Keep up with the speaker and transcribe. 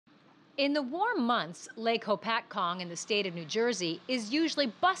In the warm months, Lake Hopatcong in the state of New Jersey is usually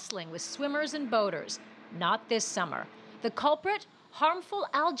bustling with swimmers and boaters. Not this summer. The culprit? Harmful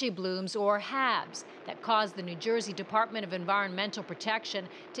algae blooms, or HABs, that caused the New Jersey Department of Environmental Protection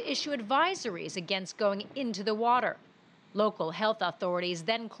to issue advisories against going into the water. Local health authorities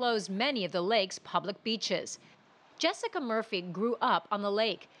then closed many of the lake's public beaches. Jessica Murphy grew up on the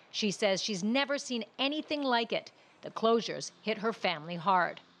lake. She says she's never seen anything like it. The closures hit her family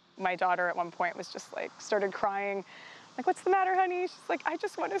hard. My daughter at one point was just like, started crying. Like, what's the matter, honey? She's like, I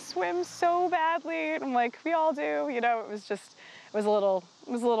just want to swim so badly. And I'm like, we all do. You know, it was a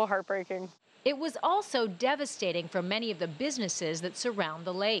little heartbreaking. It was also devastating for many of the businesses that surround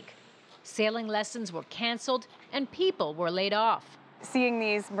the lake. Sailing lessons were canceled and people were laid off. Seeing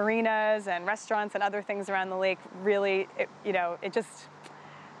these marinas and restaurants and other things around the lake really, it just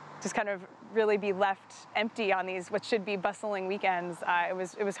kind of really be left empty on these what should be bustling weekends.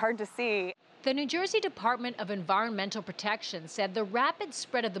 It was hard to see. The New Jersey Department of Environmental Protection said the rapid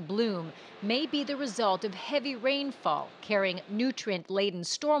spread of the bloom may be the result of heavy rainfall carrying nutrient-laden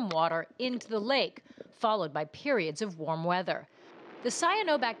stormwater into the lake, followed by periods of warm weather. The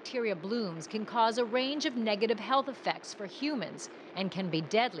cyanobacteria blooms can cause a range of negative health effects for humans and can be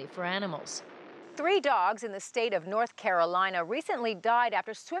deadly for animals. 3 dogs in the state of North Carolina recently died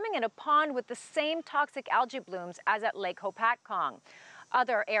after swimming in a pond with the same toxic algae blooms as at Lake Hopatcong.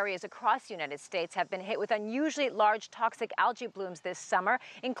 Other areas across the United States have been hit with unusually large toxic algae blooms this summer,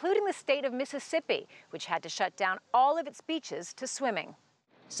 including the state of Mississippi, which had to shut down all of its beaches to swimming.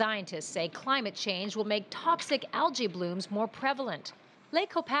 Scientists say climate change will make toxic algae blooms more prevalent.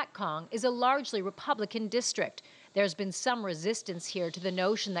 Lake Hopatcong is a largely Republican district. There's been some resistance here to the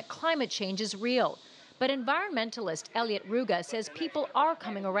notion that climate change is real. But environmentalist Elliot Ruga says people are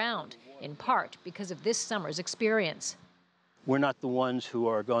coming around, in part because of this summer's experience. We're not the ones who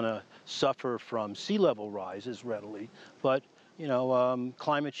are going to suffer from sea level rises readily, but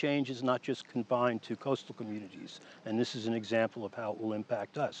climate change is not just confined to coastal communities, and this is an example of how it will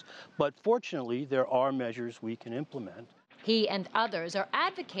impact us. But fortunately, there are measures we can implement. He and others are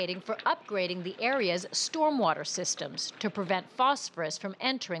advocating for upgrading the area's stormwater systems to prevent phosphorus from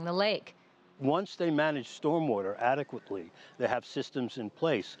entering the lake. Once they manage stormwater adequately, they have systems in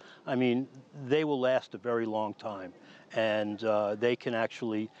place, they will last a very long time. And they can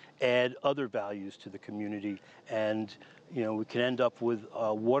actually add other values to the community. And, we can end up with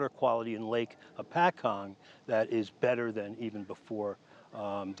water quality in Lake Hopatcong that is better than even before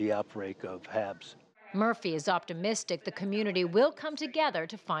the outbreak of HABs. Murphy is optimistic the community will come together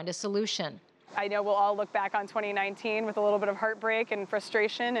to find a solution. I know we'll all look back on 2019 with a little bit of heartbreak and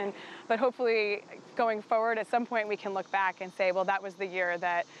frustration, but hopefully going forward at some point we can look back and say, well, that was the year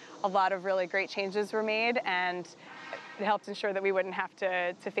that a lot of really great changes were made and it helped ensure that we wouldn't have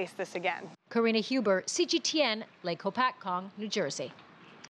to face this again. Karina Huber, CGTN, Lake Hopatcong, New Jersey.